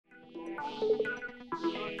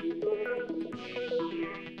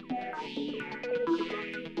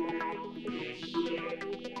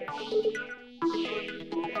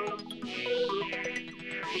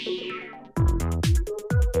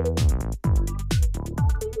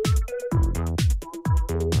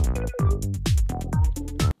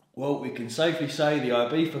safely say the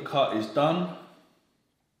Ibiza cut is done.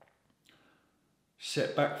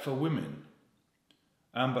 Setback for women.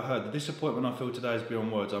 Amber Heard, the disappointment I feel today is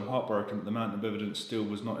beyond words. I'm heartbroken that the amount of evidence still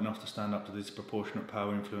was not enough to stand up to this disproportionate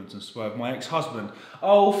power, influence and swerve. My ex-husband,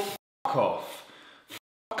 oh fuck off.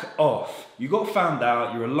 Fuck off. You got found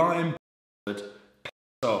out, you're a lying bastard.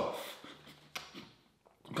 Piss off.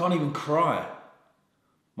 I can't even cry.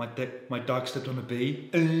 My dog stepped on a bee.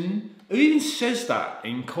 Who even says that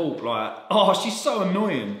in court? Like, oh, she's so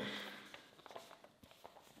annoying.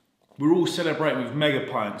 We're all celebrating with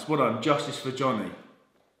mega pints. Well done, justice for Johnny.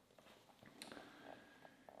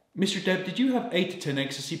 Mr. Deb, did you have 8 to 10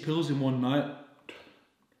 ecstasy pills in one night?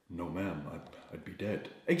 No, ma'am, I'd be dead.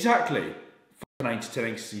 Exactly. Fucking 8 to 10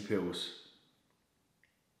 ecstasy pills.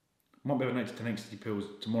 Might be having 8 to 10 ecstasy pills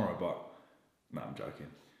tomorrow, but no, I'm joking.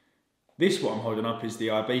 This, what I'm holding up, is the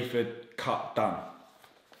Ibiza cut done.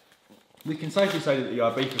 We can safely say that the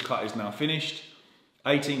Ibiza cut is now finished.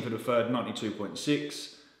 18th of the 3rd,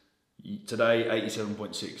 92.6. Today,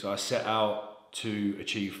 87.6. So I set out to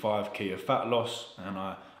achieve 5 kg of fat loss, and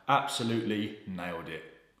I absolutely nailed it.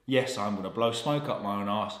 Yes, I'm going to blow smoke up my own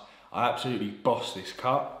arse. I absolutely bossed this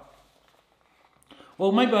cut.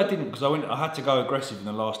 Well, maybe I didn't, because I had to go aggressive in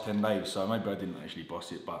the last 10 days, so maybe I didn't actually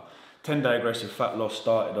boss it, but 10-day aggressive fat loss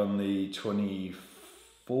started on the 24th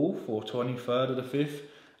or 23rd of the 5th,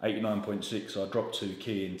 89.6, so I dropped 2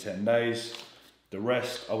 kg in 10 days. The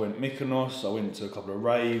rest, I went Mykonos, I went to a couple of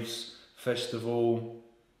raves, festival.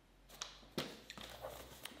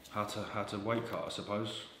 How to weight cut, I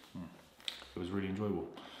suppose. It was really enjoyable.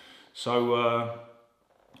 So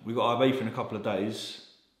we got Ibiza in a couple of days.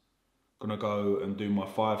 Gonna go and do my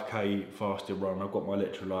 5k fasted run. I've got my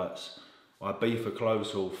electrolytes. Ibiza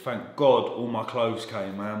clothes haul. Thank God all my clothes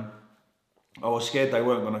came, man. I was scared they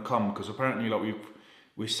weren't gonna come because apparently like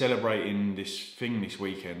we're celebrating this thing this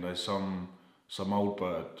weekend. There's some old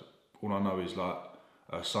bird. All I know is like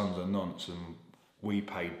sons and nonce, and we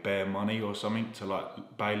paid bare money or something to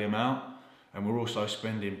like bail him out. And we're also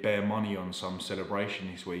spending bare money on some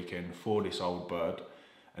celebration this weekend for this old bird.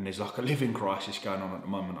 And there's like a living crisis going on at the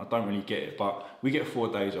moment. I don't really get it, but we get 4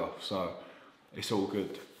 days off, so it's all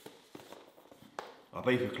good.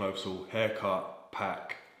 Ibiza clothes haul, haircut,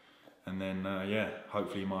 pack, and then yeah,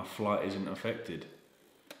 hopefully my flight isn't affected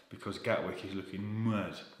because Gatwick is looking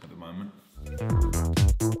mad at the moment. If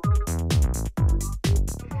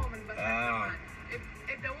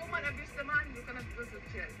the woman abused the man, you cannot do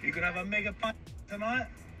shit. You could have a mega pint tonight?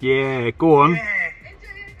 Yeah, go on. Yeah.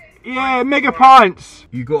 Yeah, mega pints.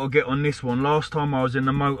 You got to get on this one. Last time I was in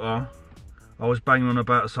the motor, I was banging on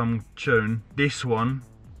about some tune. This one,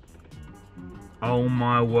 oh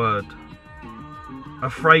my word.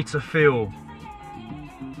 Afraid to Feel.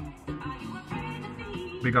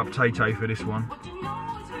 Big up Tay-Tay for this one.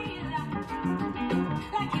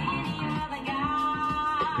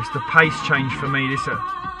 It's the pace change for me. This.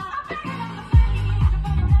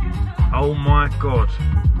 Oh my God.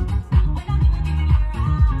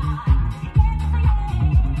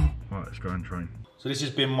 Right, let's go and train. So this has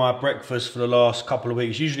been my breakfast for the last couple of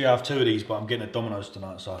weeks. Usually I have 2 of these, but I'm getting a Domino's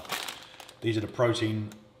tonight. So these are the protein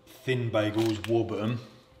thin bagels, Warburton.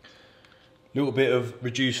 Little bit of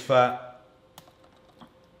reduced fat,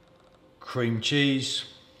 cream cheese,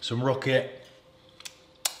 some rocket,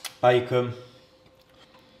 bacon.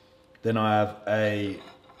 Then I have a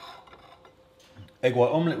egg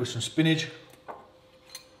white omelette with some spinach.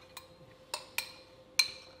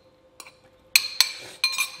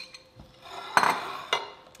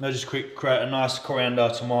 Now just create a nice coriander,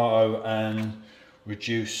 tomato and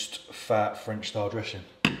reduced fat French style dressing.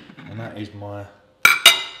 And that is my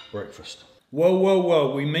breakfast.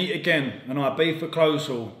 Well, we meet again and Ibiza clothes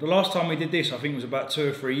haul. The last time we did this I think was about 2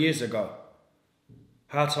 or 3 years ago.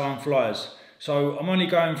 How time flies. So I'm only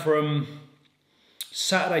going from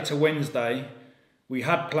Saturday to Wednesday. We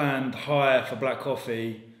had planned High for Black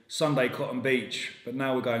Coffee, Sunday Cotton Beach, but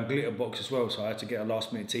now we're going Glitter Box as well, so I had to get a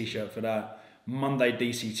last minute t-shirt for that. Monday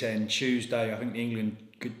DC10, Tuesday I think the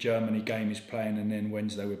England-Germany game is playing, and then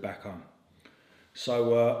Wednesday we're back home.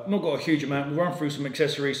 So not got a huge amount. We'll run through some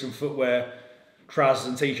accessories, some footwear, trousers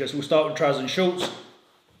and t-shirts. We'll start with trousers and shorts.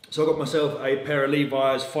 So I got myself a pair of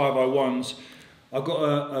Levi's 501s. I've got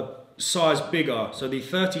a size bigger, so the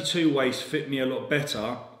 32 waist fit me a lot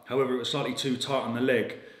better. However, it was slightly too tight on the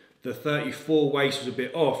leg. The 34 waist was a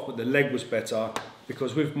bit off, but the leg was better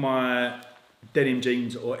because with my denim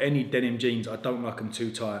jeans or any denim jeans, I don't like them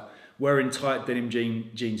too tight. Wearing tight denim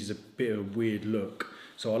jeans is a bit of a weird look.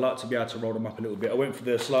 So I like to be able to roll them up a little bit. I went for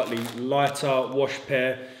the slightly lighter wash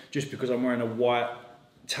pair just because I'm wearing a white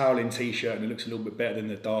toweling t-shirt and it looks a little bit better than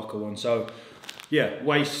the darker one. So yeah,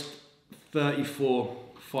 waist 34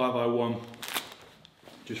 501,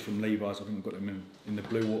 just from Levi's. I think I've got them in the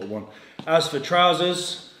blue water one. As for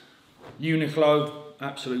trousers, Uniqlo,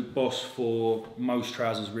 absolute boss for most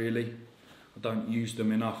trousers really. I don't use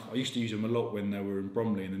them enough. I used to use them a lot when they were in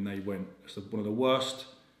Bromley, and then they went. It's one of the worst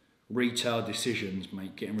retail decisions,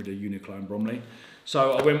 mate, getting rid of Uniqlo and Bromley.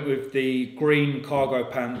 So I went with the green cargo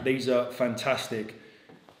pant. These are fantastic.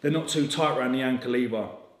 They're not too tight around the ankle either.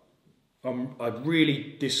 I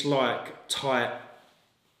really dislike tight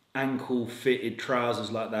ankle fitted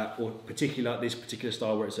trousers like that, or particularly like this particular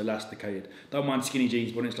style where it's elasticated. Don't mind skinny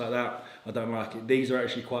jeans when it's like that. I don't like it. These are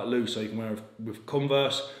actually quite loose, so you can wear with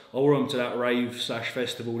Converse. I wore them to that rave /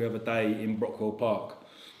 festival the other day in Brockwell Park.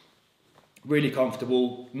 Really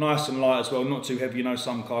comfortable, nice and light as well, not too heavy. You know,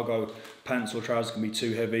 some cargo pants or trousers can be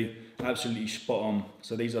too heavy. Absolutely spot on.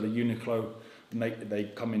 So these are the Uniqlo.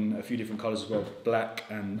 They come in a few different colours as well, black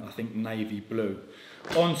and I think navy blue.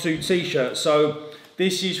 On to t-shirt. So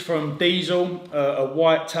this is from Diesel, a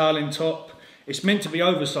white toweling top. It's meant to be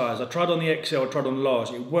oversized. I tried on the XL, I tried on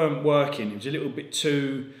large. It weren't working. It was a little bit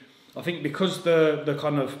too, I think because the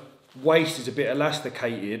kind of waist is a bit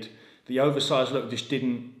elasticated, the oversized look just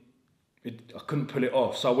didn't, I couldn't pull it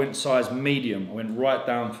off. So I went size medium. I went right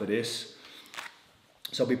down for this.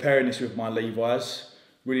 So I'll be pairing this with my Levi's.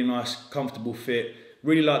 Really nice, comfortable fit.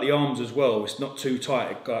 Really like the arms as well. It's not too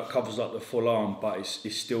tight. It covers like the full arm, but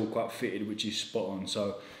it's still quite fitted, which is spot on.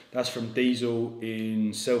 So that's from Diesel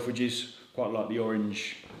in Selfridges. Quite like the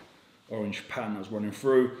orange pattern that's running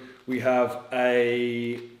through. We have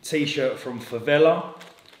a t-shirt from Favela.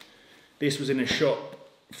 This was in a shop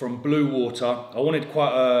from Blue Water. I wanted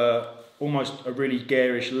quite almost a really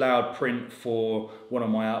garish, loud print for one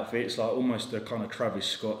of my outfits, like almost a kind of Travis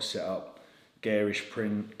Scott setup. Garish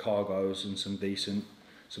print, cargos, and some decent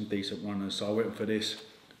runners. So I went for this.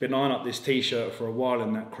 Been eyeing up this t-shirt for a while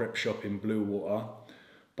in that crepe shop in Blue Water,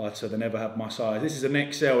 but they never had my size. This is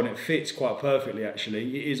an XL and it fits quite perfectly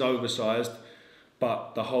actually. It is oversized,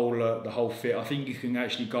 but the whole fit. I think you can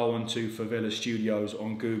actually go onto Favela Studios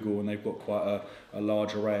on Google and they've got quite a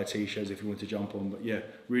large array of t-shirts if you want to jump on. But yeah,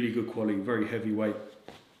 really good quality, very heavyweight.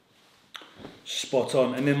 Spot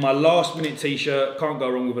on. And then my last minute t-shirt, can't go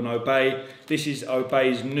wrong with an Obey. This is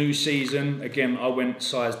Obey's new season. Again, I went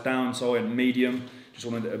size down, so I went medium. Just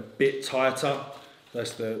wanted it a bit tighter.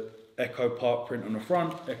 That's the Echo Park print on the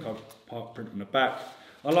front, Echo Park print on the back.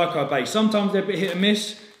 I like Obey. Sometimes they're a bit hit and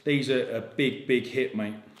miss. These are a big hit,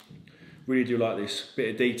 mate. Really do like this.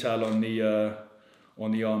 Bit of detail on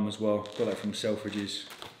the arm as well. Got that from Selfridges.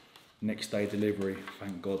 Next day delivery,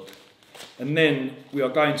 thank God. And then we are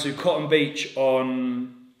going to Cotton Beach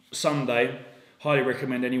on Sunday. Highly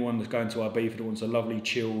recommend anyone that's going to Ibiza that wants a lovely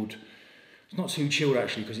chilled. It's not too chilled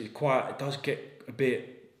actually because it does get a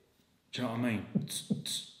bit, do you know what I mean?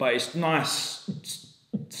 But it's nice,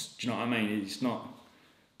 do you know what I mean? It's not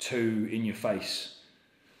too in your face.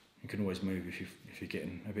 You can always move if you're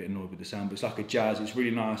getting a bit annoyed with the sound, but it's like a jazz. It's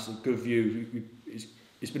really nice, a good view.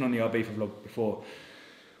 It's been on the Ibiza vlog before.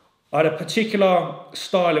 I had a particular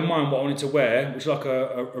style in mind what I wanted to wear, which is like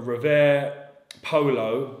a Revere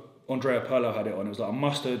polo. Andrea Pirlo had it on. It was like a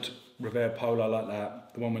mustard Revere polo like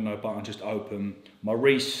that. The one with no button, just open. My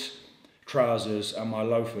Reese trousers and my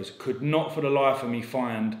loafers. Could not for the life of me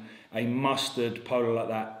find a mustard polo like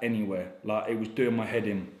that anywhere. Like it was doing my head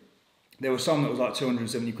in. There was some that was like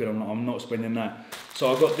 270 quid. I'm not spending that.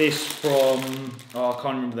 So I got this from, I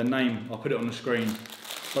can't remember the name. I'll put it on the screen.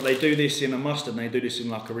 But they do this in a mustard and they do this in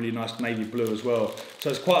like a really nice navy blue as well. So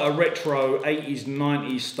it's quite a retro 80s,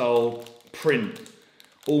 90s style print.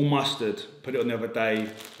 All mustard. Put it on the other day.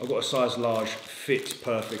 I've got a size large, fits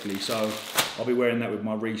perfectly. So I'll be wearing that with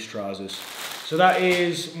my Reese trousers. So that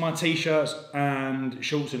is my t-shirts and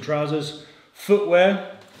shorts and trousers.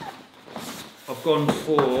 Footwear. I've gone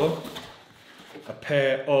for a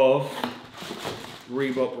pair of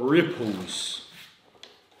Reebok Ripples.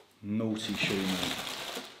 Naughty shoe, mate.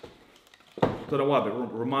 Don't know why, but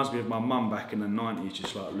it reminds me of my mum back in the 90s,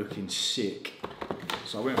 just like looking sick.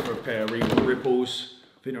 So I went for a pair of Reebok Ripples.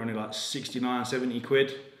 I think they're only like 69, 70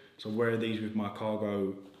 quid. So I wear these with my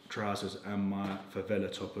cargo trousers and my Favela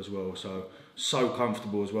top as well. So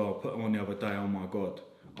comfortable as well. Put them on the other day, oh my God.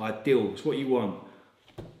 Ideal, it's what you want.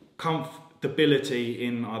 Comfortability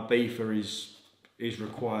in Ibiza is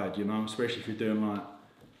required, you know, especially if you're doing like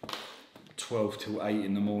 12 till 8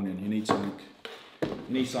 in the morning. You need something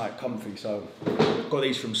comfy, so I've got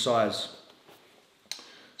these from Size.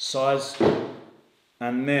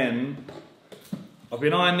 And then I've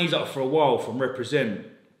been eyeing these up for a while from Represent.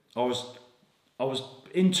 I was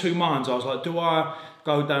in two minds. I was like, do I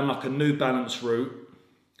go down like a New Balance route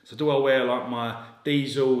So do I wear like my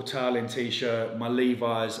diesel toweling t-shirt, my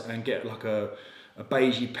Levi's, and get like a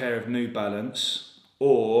beigey pair of New Balance,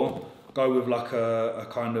 or go with like a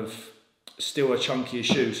kind of still a chunkier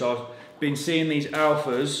shoe? So I've been seeing these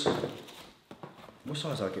Alphas. What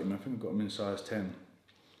size I get them? I think I've got them in size 10.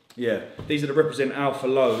 Yeah, these are the Represent Alpha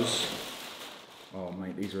Lows. Oh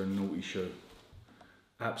mate, these are a naughty shoe.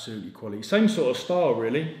 Absolutely quality. Same sort of style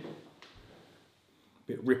really.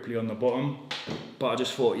 Bit ripply on the bottom, but I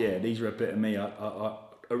just thought, yeah, these are a bit of me. I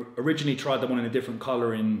originally tried them on in a different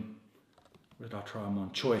colour in, where did I try them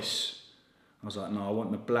on? Choice. I was like, no, I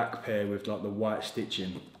want the black pair with like the white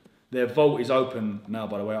stitching. Their vault is open now,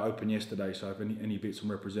 by the way. I opened yesterday, so if any bits on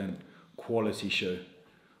Represent, quality shoe.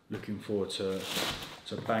 Looking forward to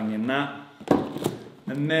banging that.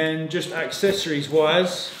 And then just accessories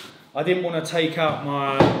wise, I didn't want to take out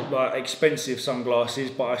my like expensive sunglasses,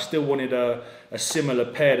 but I still wanted a similar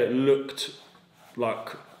pair that looked like,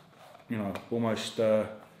 you know, almost the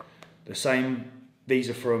same. These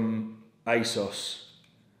are from ASOS.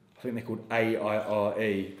 I think they're called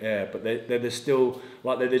AIRE, yeah, but they're still,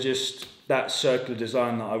 like they're just that circular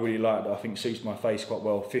design that I really like, that I think suits my face quite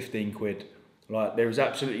well. 15 quid. Like there is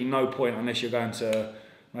absolutely no point, unless you're going to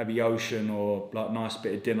maybe Ocean or like nice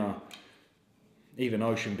bit of dinner. Even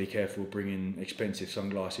Ocean, be careful bringing expensive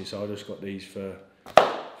sunglasses, so I just got these for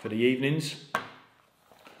the evenings.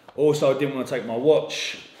 Also, I didn't want to take my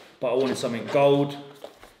watch, but I wanted something gold,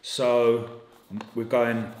 so we're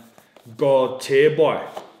going God tier, boy.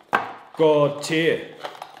 God tier.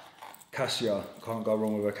 Casio, can't go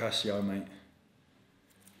wrong with a Casio, mate.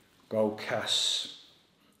 Gold Cas,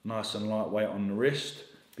 nice and lightweight on the wrist.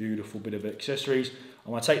 Beautiful bit of accessories.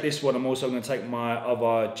 I'm gonna take this one. I'm also gonna take my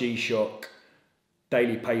other G-Shock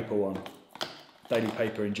Daily Paper one. Daily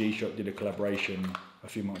Paper and G-Shock did a collaboration a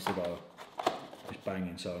few months ago. It's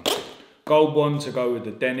banging. So gold one to go with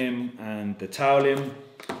the denim and the toweling.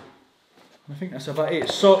 I think that's about it.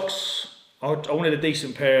 Socks. I wanted a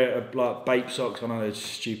decent pair of like Bape socks. I know they're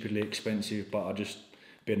stupidly expensive, but I just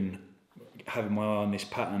been having my eye on this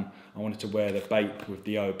pattern. I wanted to wear the Bape with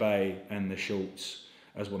the Obey and the shorts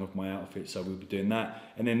as one of my outfits, so we'll be doing that.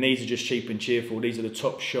 And then these are just cheap and cheerful. These are the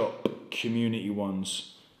Topshop community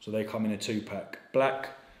ones, so they come in a 2-pack, black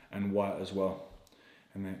and white as well.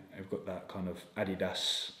 And then they've got that kind of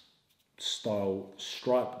Adidas style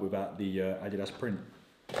stripe without the Adidas print.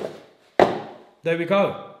 There we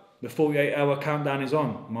go. The 48-hour countdown is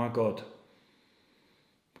on. My God.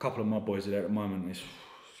 A couple of my boys are there at the moment. It's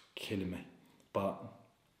killing me. But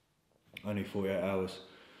only 48 hours.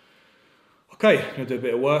 Okay, I'm going to do a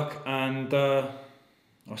bit of work, and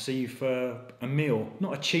I'll see you for a meal.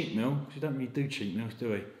 Not a cheat meal, because we don't really do cheat meals,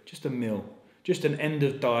 do we? Just a meal. Just an end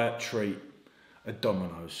of diet treat. A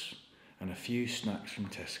Domino's. And a few snacks from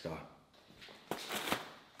Tesco.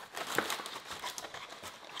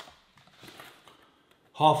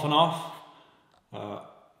 Half and half.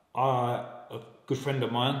 A good friend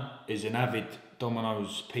of mine is an avid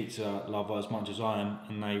Domino's pizza lover as much as I am,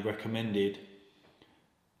 and they recommended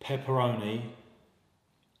pepperoni,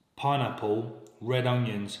 pineapple, red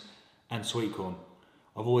onions and sweet corn.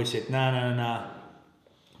 I've always said nah,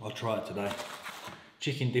 I'll try it today.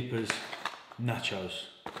 Chicken dippers, nachos,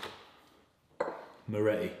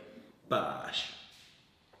 Moretti, bash.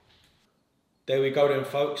 There we go then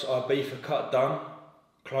folks, our Ibiza cut done,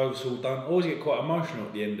 clothes all done. I always get quite emotional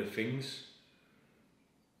at the end of things.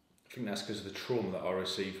 I think that's because of the trauma that I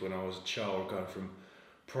received when I was a child, going from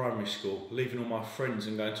primary school, leaving all my friends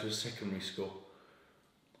and going to a secondary school.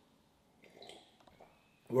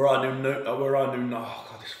 Where I knew, oh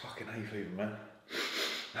God, this fucking hay fever, man.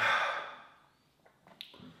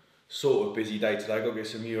 Sort of busy day today, go get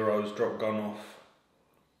some Euros, drop gun off,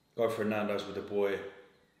 go for a Nando's with the boy,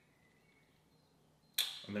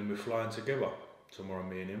 and then we're flying together tomorrow,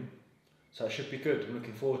 me and him. So it should be good, I'm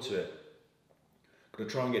looking forward to it. Gonna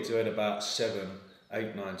try and get to bed about 7,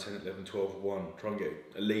 8, 9, 10, 11, 12, 1. Try and get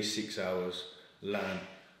at least 6 hours,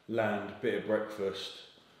 land, bit of breakfast,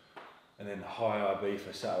 and then high IB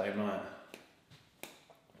for Saturday night.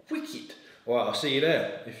 Wicked! Alright, I'll see you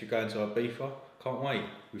there if you're going to Ibiza. Can't wait.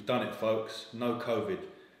 We've done it, folks. No COVID.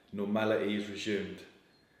 Normality is resumed.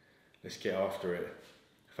 Let's get after it.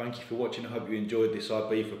 Thank you for watching. I hope you enjoyed this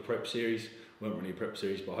Ibiza prep series. Weren't really a prep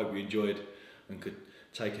series, but I hope you enjoyed and could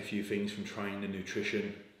take a few things from training and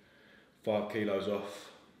nutrition. 5 kilos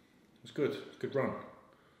off. It was good. Good run.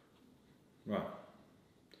 Right.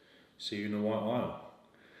 See you in the White Isle.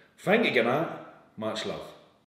 Thank you, good night. Much love.